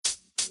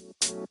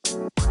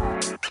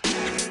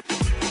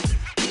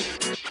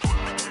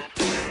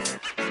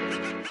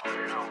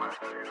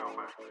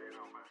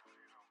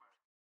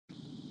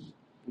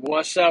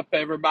What's up,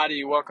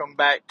 everybody? Welcome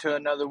back to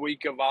another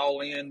week of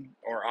All In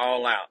or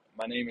All Out.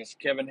 My name is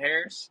Kevin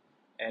Harris,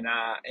 and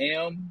I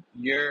am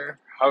your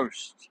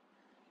host.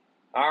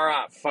 All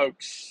right,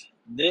 folks,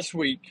 this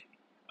week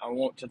I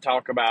want to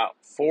talk about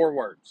four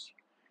words: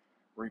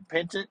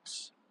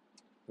 repentance,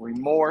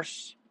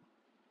 remorse,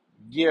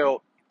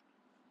 guilt,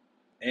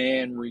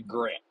 and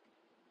regret.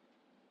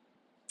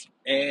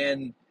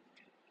 And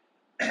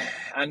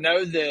I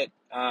know that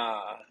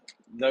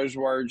those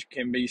words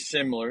can be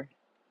similar.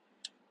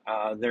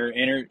 A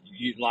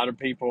lot of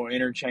people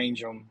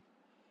interchange them.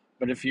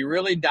 But if you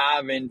really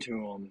dive into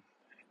them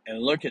and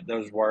look at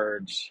those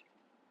words,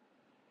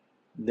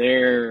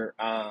 there's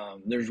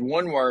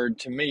one word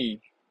to me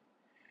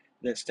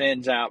that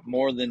stands out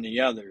more than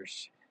the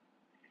others.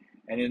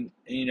 And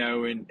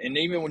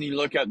even when you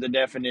look up the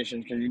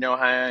definitions, because you know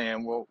how I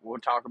am, we'll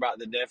talk about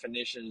the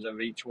definitions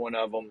of each one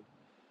of them.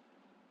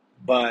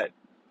 But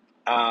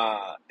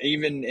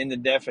even in the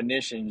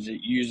definitions,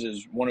 it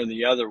uses one of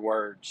the other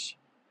words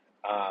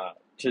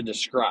to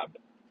describe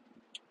it.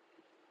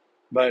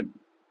 But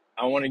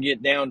I want to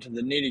get down to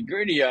the nitty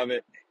gritty of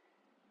it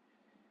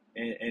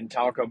and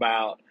talk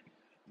about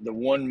the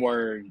one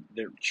word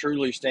that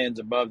truly stands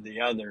above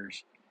the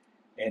others,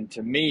 and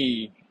to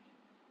me,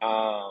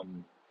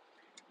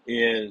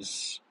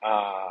 is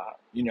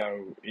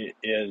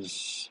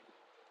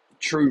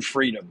true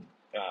freedom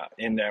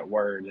in that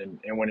word.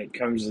 And when it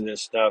comes to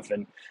this stuff,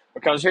 and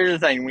because here's the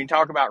thing, when we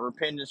talk about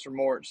repentance,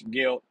 remorse,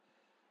 guilt,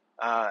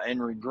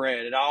 and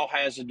regret, it all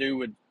has to do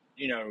with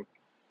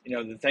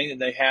the thing that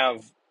they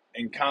have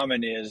in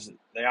common is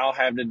they all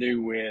have to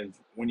do with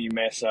when you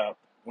mess up,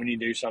 when you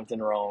do something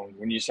wrong,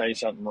 when you say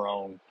something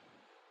wrong,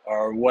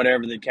 or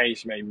whatever the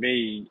case may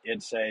be.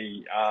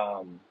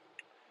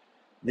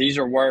 These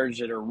are words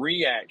that are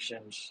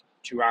reactions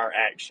to our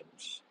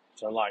actions.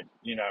 So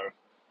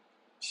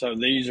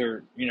these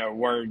are,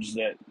 words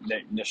that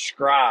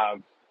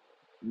describe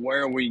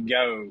where we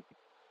go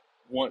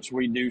once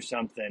we do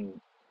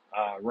something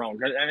wrong.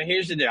 I mean,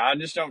 here's the deal. I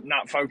just don't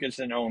not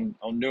focusing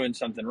on doing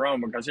something wrong,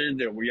 because here's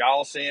the deal. We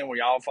all sin.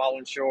 We all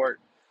fallen short.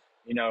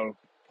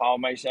 Paul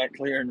makes that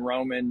clear in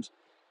Romans.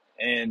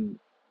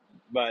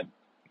 But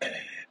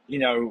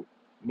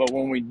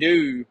when we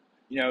do,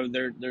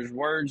 there's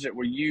words that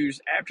we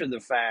use after the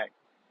fact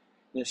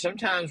that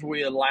sometimes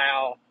we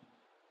allow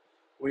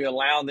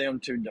them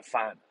to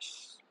define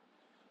us.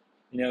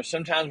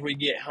 Sometimes we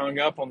get hung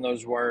up on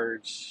those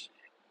words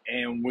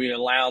and we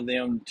allow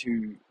them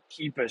to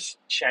keep us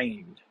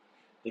chained,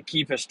 to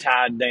keep us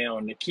tied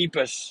down, to keep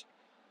us,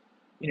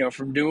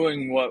 from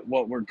doing what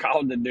we're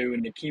called to do,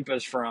 and to keep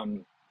us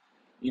from,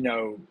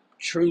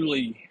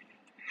 truly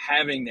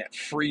having that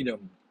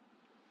freedom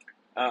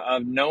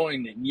of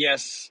knowing that,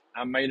 yes,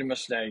 I made a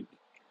mistake,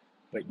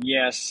 but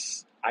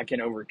yes, I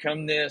can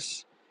overcome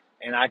this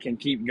and I can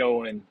keep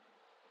going,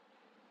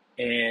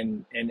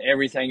 and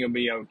everything will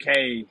be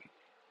okay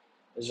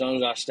as long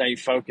as I stay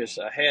focused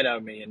ahead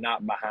of me and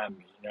not behind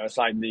me. It's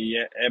like the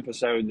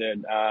episode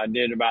that I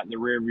did about the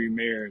rearview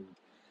mirror,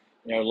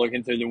 and,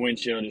 looking through the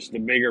windshield, it's the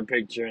bigger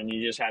picture, and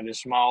you just have this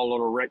small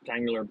little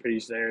rectangular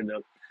piece there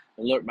to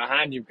look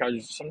behind you,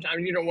 because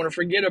sometimes you don't want to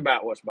forget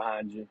about what's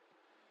behind you,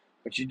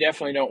 but you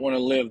definitely don't want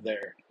to live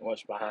there,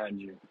 what's behind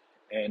you.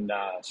 And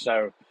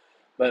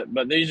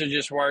but these are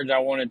just words I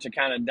wanted to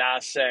kind of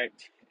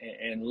dissect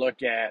and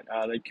look at.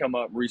 They come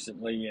up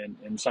recently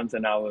in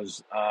something I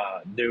was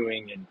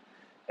doing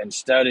and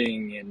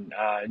studying, and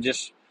it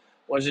just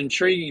was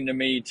intriguing to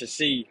me to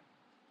see,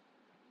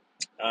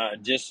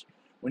 just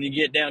when you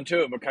get down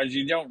to it, because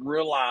you don't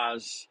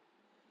realize,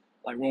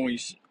 like, when we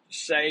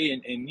say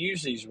and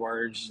use these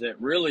words,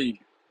 that really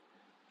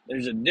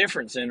there's a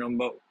difference in them,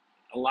 but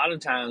a lot of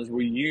times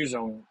we use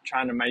them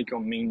trying to make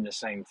them mean the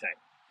same thing.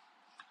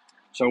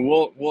 So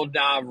we'll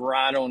dive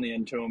right on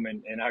into them,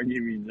 and I'll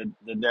give you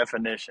the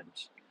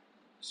definitions.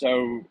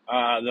 So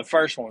the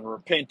first one,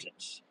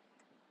 repentance.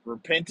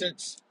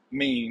 Repentance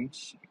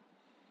means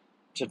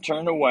to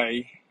turn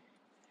away,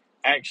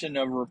 action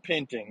of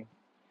repenting.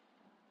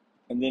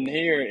 And then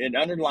here it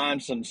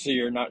underlines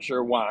sincere, not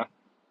sure why,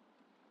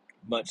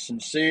 but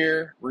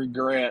sincere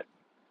regret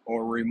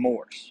or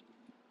remorse.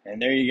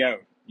 And there you go.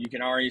 You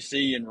can already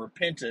see in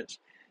repentance,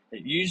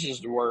 it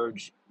uses the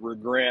words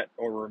regret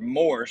or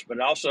remorse, but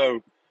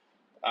also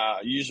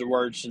use the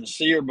word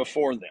sincere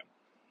before them.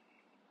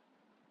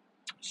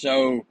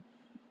 So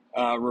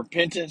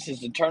repentance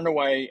is to turn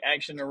away,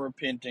 action of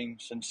repenting,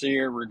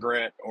 sincere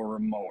regret or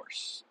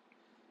remorse.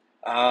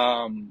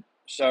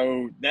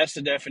 So that's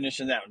the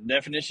definition of that one.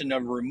 Definition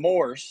of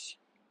remorse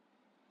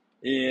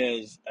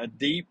is a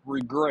deep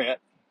regret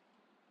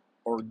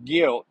or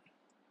guilt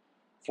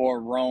for a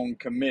wrong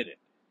committed.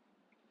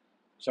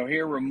 So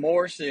here,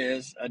 remorse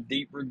is a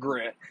deep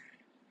regret,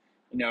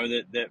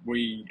 that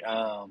we,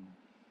 of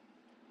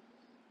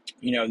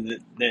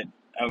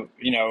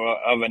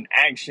an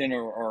action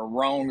or a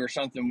wrong or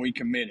something we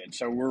committed.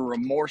 So we're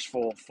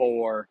remorseful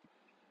for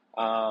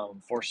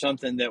for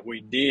something that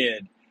we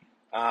did.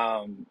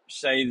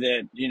 Say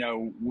that,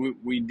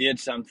 we did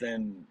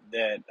something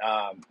that,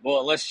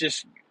 well, let's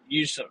just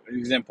use an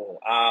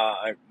example.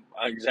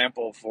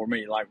 Example for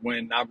me, like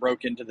when I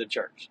broke into the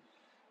church.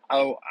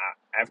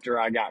 After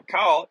I got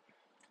caught,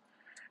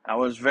 I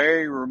was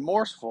very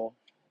remorseful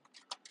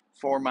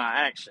for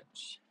my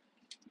actions,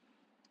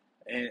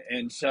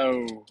 and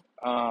so,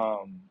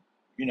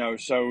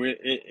 so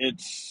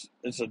it's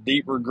a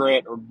deep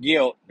regret or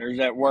guilt. There's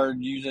that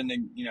word using the,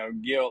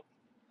 guilt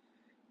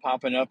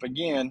popping up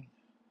again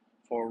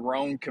for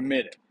wrong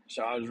committed.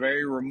 So I was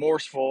very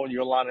remorseful.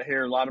 Hear a lot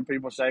of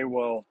people say,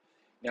 well,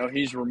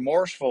 he's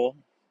remorseful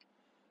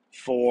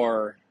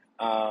for,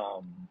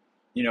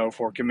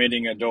 for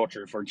committing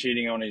adultery, for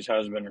cheating on his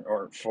husband,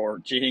 or for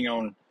cheating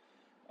on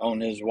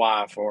his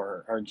wife,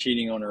 or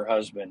cheating on her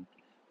husband.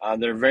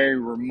 They're very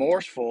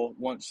remorseful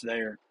once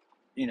they're,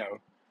 you know,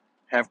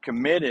 have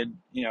committed,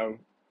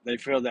 they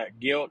feel that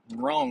guilt and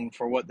wrong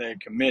for what they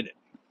committed.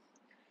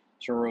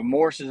 So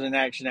remorse is an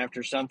action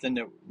after something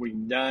that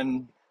we've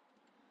done,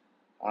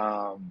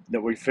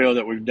 that we feel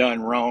that we've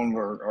done wrong,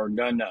 or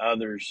done to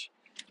others,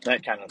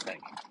 that kind of thing.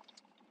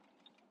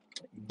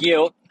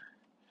 Guilt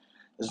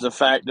is the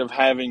fact of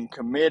having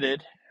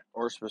committed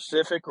or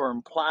specific or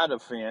implied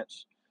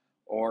offense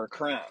or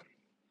crime.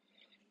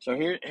 So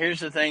here's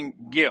the thing: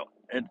 guilt.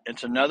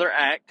 It's another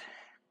act,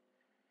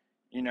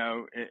 an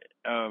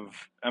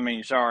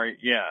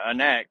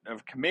act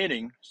of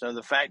committing. So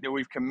the fact that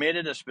we've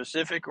committed a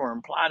specific or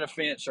implied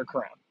offense or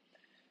crime.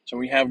 So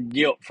we have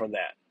guilt for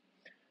that.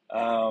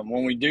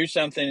 When we do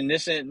something, and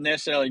this isn't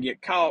necessarily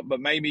get caught, but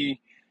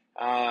maybe,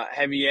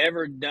 have you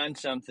ever done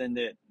something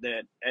that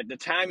at the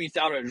time you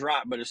thought it was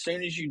right, but as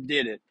soon as you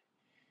did it,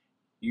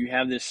 you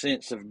have this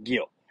sense of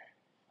guilt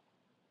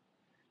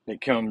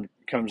that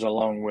comes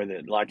along with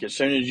it. Like as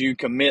soon as you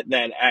commit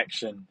that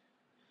action,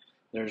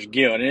 there's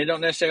guilt, and it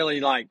don't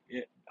necessarily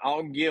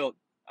all guilt.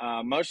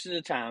 Most of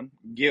the time,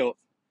 guilt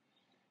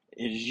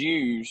is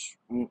used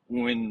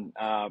when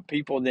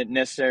people that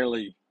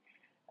necessarily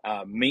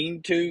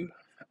mean to.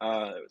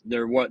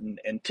 There wasn't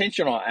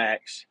intentional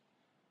acts,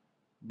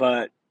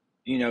 but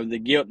the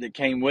guilt that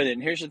came with it.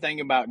 And here's the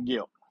thing about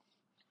guilt: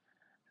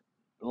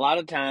 a lot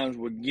of times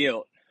with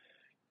guilt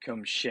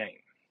comes shame,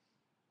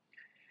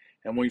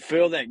 and we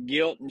feel that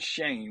guilt and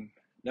shame.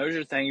 Those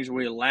are things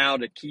we allow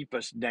to keep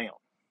us down.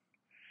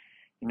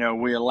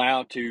 We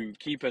allow to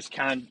keep us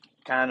kind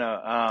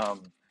of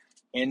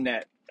in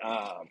that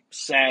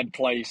sad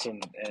place,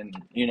 and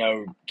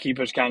keep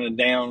us kind of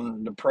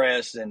down,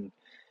 depressed, and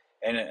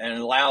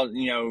allow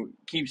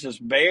keeps us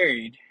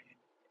buried,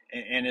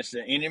 and it's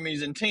the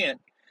enemy's intent,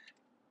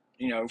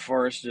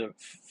 for us to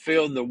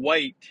feel the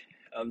weight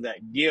of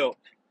that guilt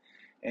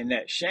and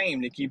that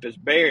shame, to keep us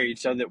buried,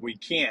 so that we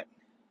can't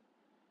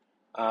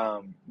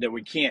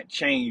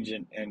change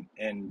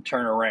and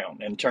turn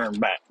around and turn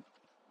back.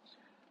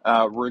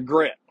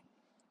 Regret.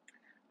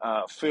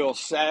 Feel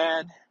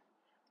sad,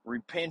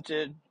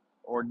 repented,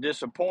 or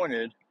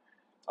disappointed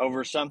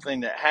over something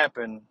that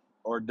happened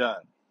or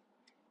done.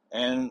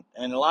 And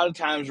a lot of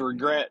times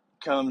regret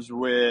comes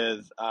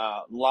with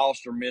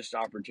lost or missed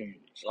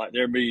opportunities. Like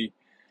there be,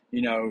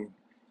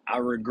 I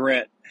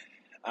regret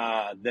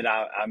that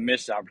I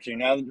missed the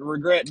opportunity. Now,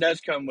 regret does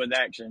come with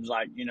actions.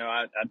 Like,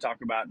 I talk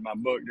about in my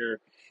book, there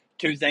are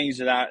two things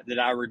that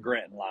I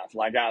regret in life.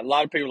 Like a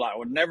lot of people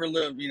would never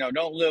live,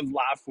 don't live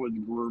life with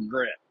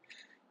regret.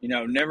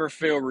 Never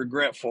feel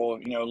regretful.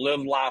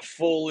 Live life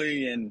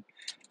fully and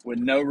with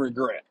no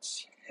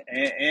regrets.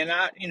 And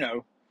I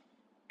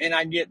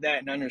get that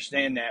and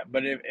understand that.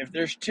 But if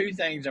there's two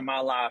things in my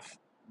life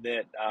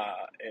that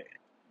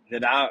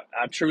I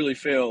truly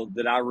feel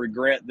that I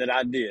regret that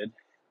I did,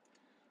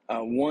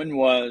 one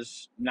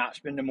was not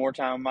spending more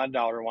time with my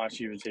daughter while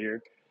she was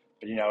here.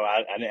 But,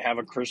 I didn't have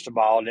a crystal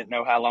ball. I didn't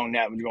know how long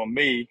that was going to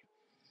be.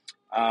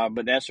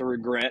 But that's a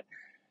regret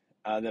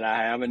that I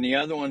have. And the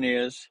other one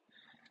is,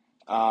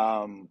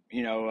 something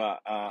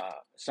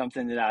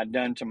that I'd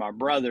done to my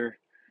brother,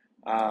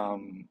 a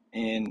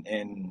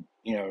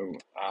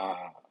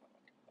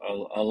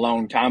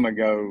long time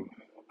ago,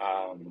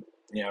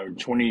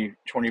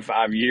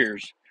 25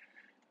 years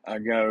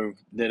ago,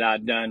 that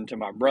I'd done to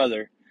my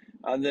brother,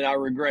 that I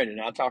regretted.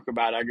 And I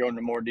go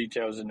into more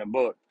details in the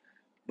book.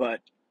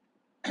 But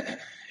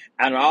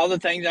out of all the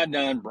things I've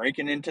done,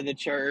 breaking into the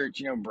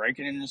church,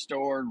 breaking in the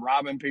store,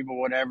 robbing people,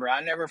 whatever,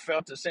 I never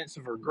felt a sense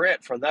of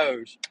regret for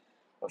those.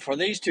 But for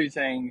these two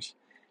things,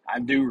 I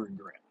do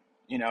regret.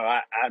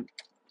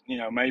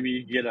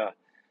 Maybe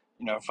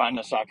find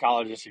a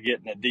psychologist to get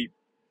in a deep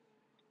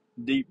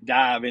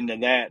dive into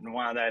that and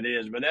why that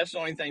is. But that's the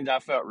only things I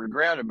felt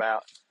regret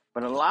about.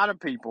 But a lot of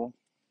people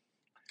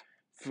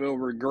feel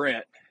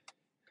regret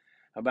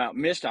about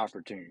missed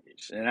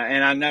opportunities, and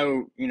I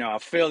know, I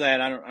feel that.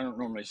 I don't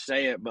normally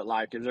say it, but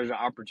like if there's an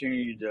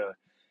opportunity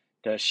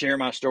to share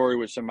my story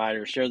with somebody,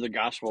 or share the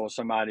gospel with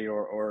somebody,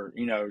 or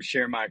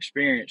share my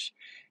experience,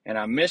 and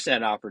I miss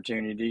that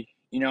opportunity,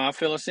 I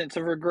feel a sense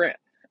of regret.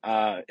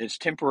 It's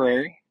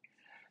temporary.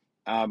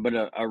 but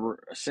a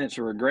sense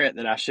of regret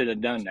that I should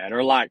have done that.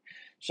 Or like,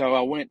 so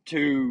I went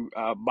to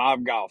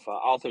Bob Goff, an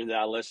author that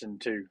I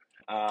listened to.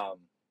 Um,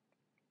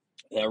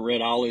 I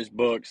read all his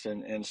books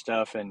and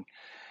stuff, and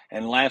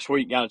last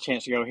week got a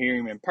chance to go hear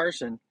him in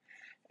person.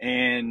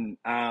 And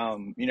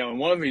in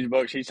one of his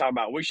books, he's talking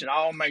about we should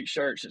all make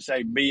shirts that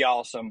say "Be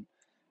awesome"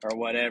 or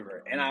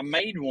whatever. And I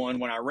made one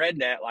when I read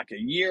that like a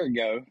year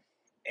ago,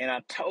 and I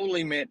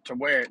totally meant to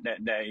wear it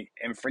that day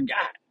and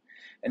forgot.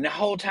 And the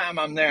whole time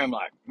I'm there, I'm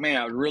like, man,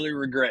 I was really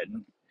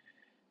regretting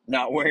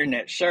not wearing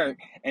that shirt.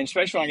 And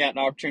especially when I got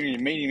the opportunity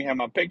to meet him, have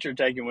my picture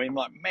taken with him,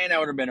 like, man, that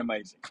would have been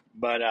amazing.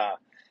 But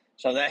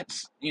so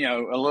that's a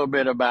little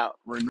bit about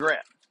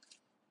regret.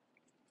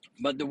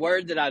 But the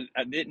word that I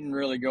didn't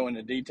really go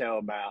into detail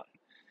about,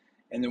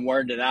 and the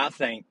word that I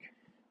think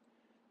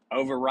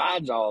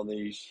overrides all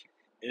these,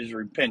 is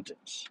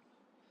repentance.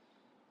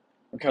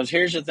 Because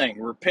here's the thing,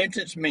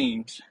 repentance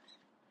means,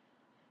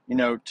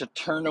 to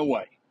turn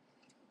away.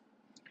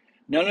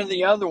 None of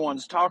the other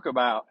ones talk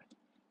about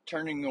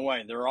turning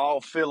away. They're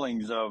all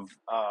feelings of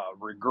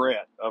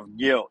regret, of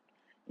guilt,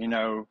 you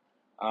know,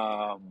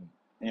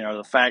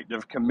 the fact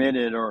of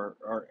committed or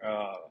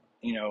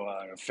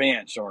an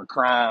offense or a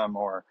crime,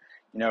 or,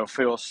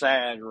 feel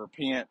sad,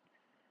 repentant,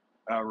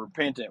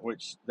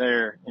 which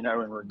there,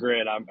 and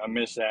regret, I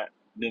missed that,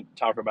 didn't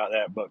talk about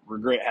that, but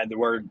regret had the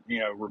word,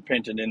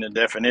 repentant in the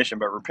definition,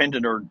 but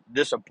repentant or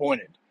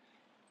disappointed.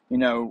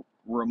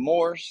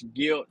 Remorse,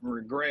 guilt, and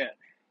regret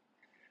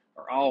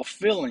are all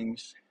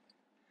feelings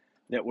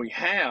that we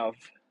have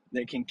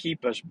that can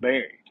keep us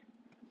buried.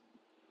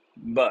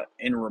 But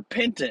in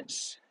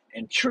repentance,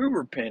 and true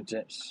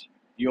repentance,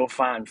 you'll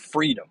find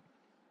freedom.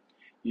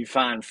 You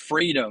find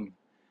freedom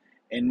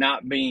in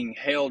not being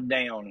held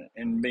down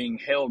and being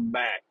held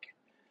back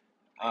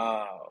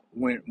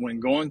when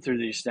going through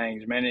these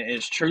things, man.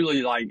 It's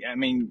truly like,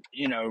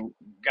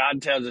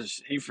 God tells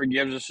us He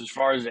forgives us as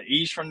far as the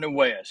east from the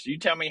west. You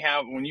tell me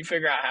when you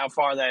figure out how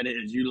far that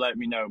is, you let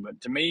me know.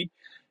 But to me,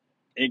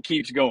 it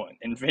keeps going,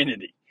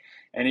 infinity.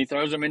 And He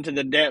throws them into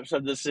the depths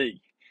of the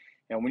sea.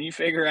 And when you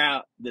figure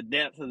out the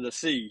depth of the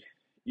sea,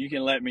 you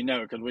can let me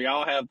know, because we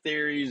all have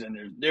theories and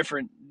there's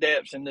different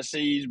depths in the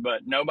seas,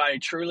 but nobody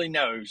truly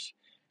knows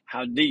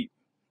how deep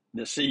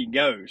the sea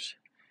goes.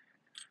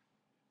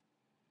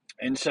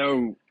 And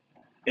so,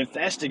 if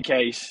that's the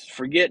case,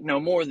 forget no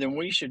more than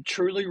we should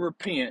truly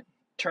repent,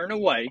 turn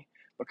away,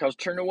 because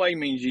turn away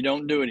means you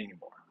don't do it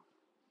anymore.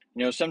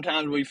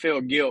 Sometimes we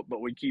feel guilt,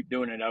 but we keep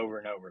doing it over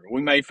and over.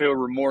 We may feel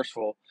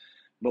remorseful,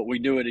 but we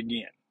do it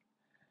again.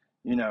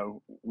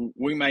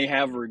 We may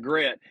have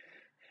regret,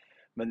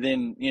 but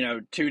then,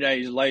 2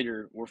 days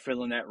later, we're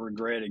feeling that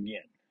regret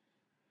again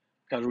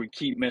because we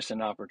keep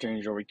missing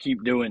opportunities or we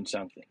keep doing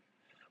something.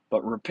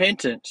 But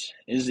repentance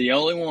is the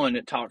only one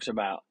that talks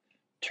about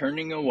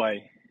turning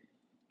away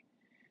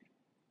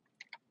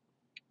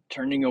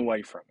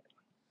from it.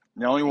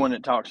 The only one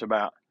that talks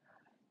about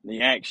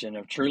the action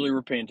of truly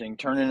repenting,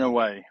 turning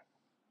away.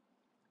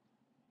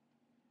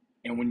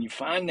 And when you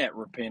find that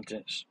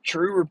repentance,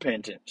 true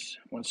repentance,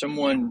 when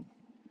someone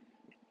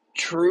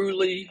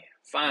truly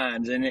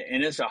finds, and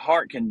it's a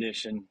heart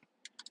condition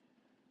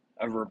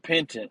of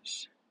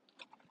repentance,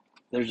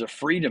 there's a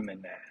freedom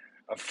in that,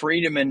 a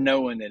freedom in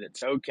knowing that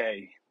it's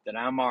okay, that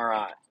I'm all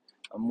right,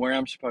 I'm where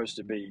I'm supposed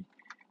to be.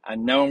 I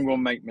know I'm going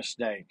to make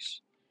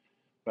mistakes,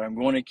 but I'm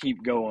going to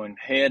keep going,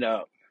 head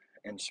up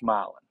and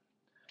smiling.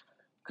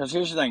 Because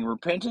here's the thing,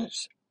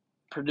 repentance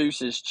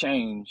produces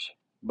change,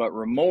 but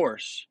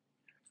remorse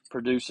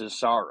produces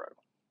sorrow.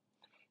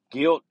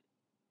 Guilt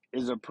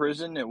is a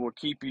prison that will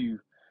keep you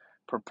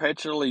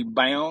perpetually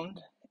bound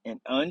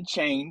and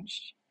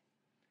unchanged.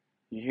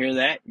 You hear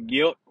that?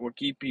 Guilt will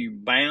keep you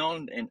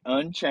bound and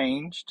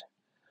unchanged.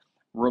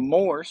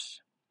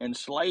 Remorse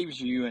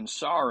enslaves you in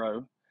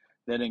sorrow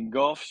that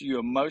engulfs you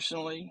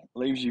emotionally,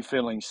 leaves you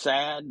feeling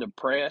sad,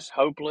 depressed,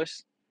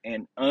 hopeless,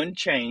 and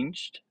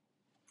unchanged.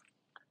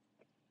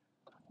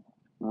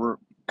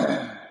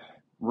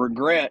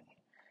 Regret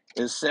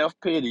is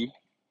self-pity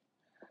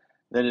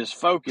that is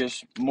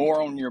focused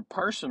more on your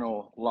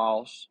personal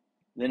loss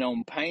than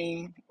on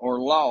pain or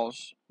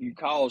loss you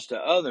cause to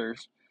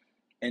others,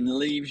 and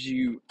leaves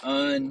you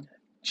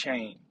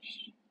unchanged.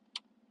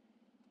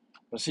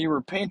 But see,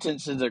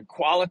 repentance is a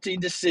quality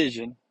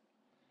decision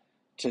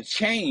to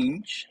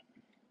change,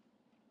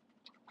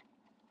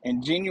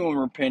 and genuine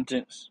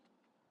repentance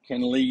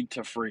can lead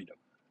to freedom.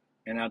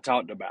 And I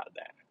talked about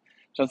that.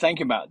 So think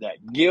about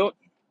that. Guilt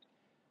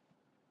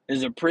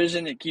is a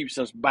prison that keeps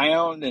us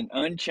bound and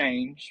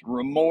unchanged.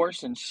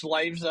 Remorse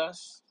enslaves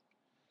us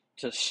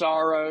to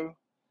sorrow,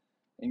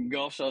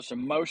 engulfs us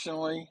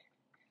emotionally,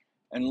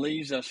 and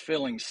leaves us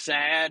feeling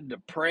sad,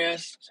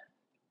 depressed,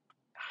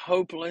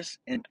 hopeless,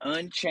 and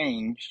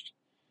unchanged.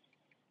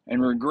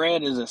 And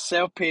regret is a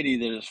self-pity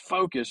that is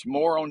focused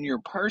more on your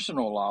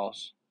personal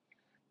loss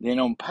than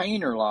on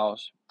pain or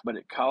loss, but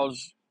it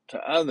causes to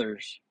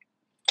others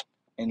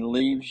and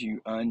leaves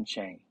you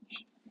unchanged.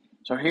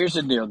 So here's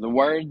the deal. The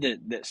word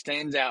that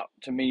stands out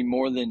to me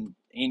more than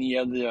any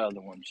of the other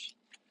ones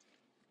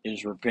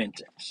is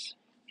repentance.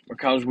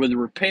 Because with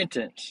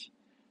repentance,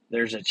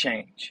 there's a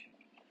change.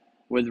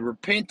 With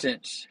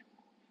repentance,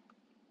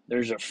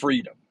 there's a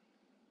freedom.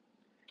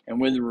 And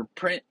with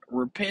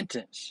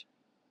repentance,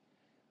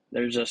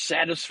 there's a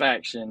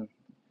satisfaction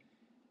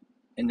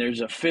and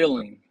there's a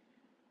feeling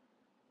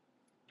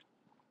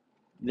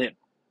that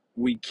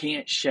we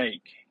can't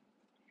shake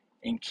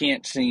and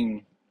can't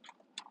seem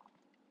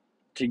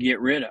to get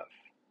rid of.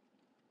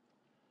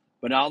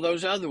 But all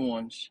those other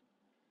ones,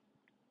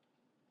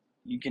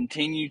 you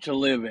continue to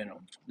live in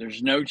them.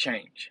 There's no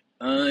change.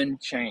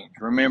 Unchanged.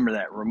 Remember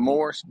that.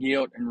 Remorse,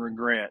 guilt, and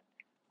regret,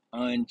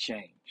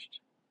 unchanged.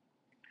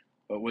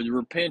 But with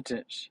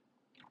repentance,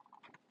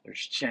 there's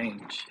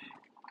change.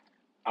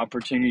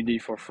 Opportunity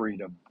for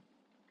freedom.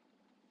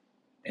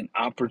 An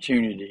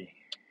opportunity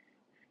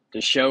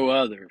to show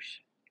others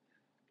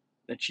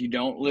that you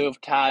don't live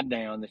tied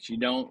down, that you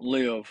don't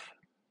live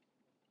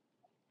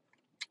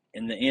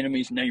in the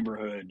enemy's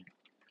neighborhood,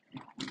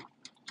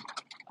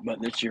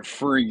 but that you're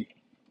free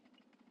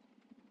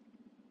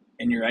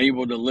and you're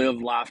able to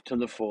live life to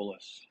the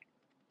fullest.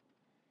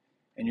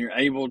 And you're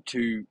able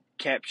to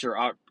capture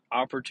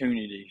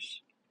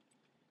opportunities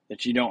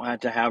that you don't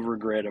have to have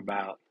regret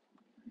about.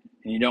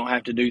 And you don't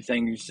have to do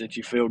things that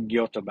you feel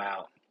guilt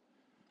about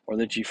or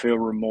that you feel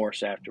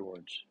remorse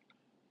afterwards.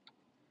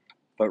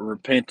 But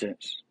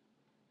repentance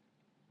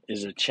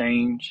is a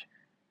change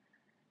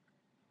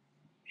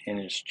and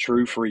it's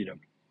true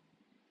freedom.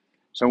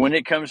 So when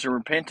it comes to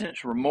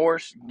repentance,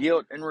 remorse,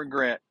 guilt, and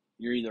regret,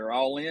 you're either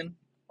all in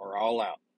or all out.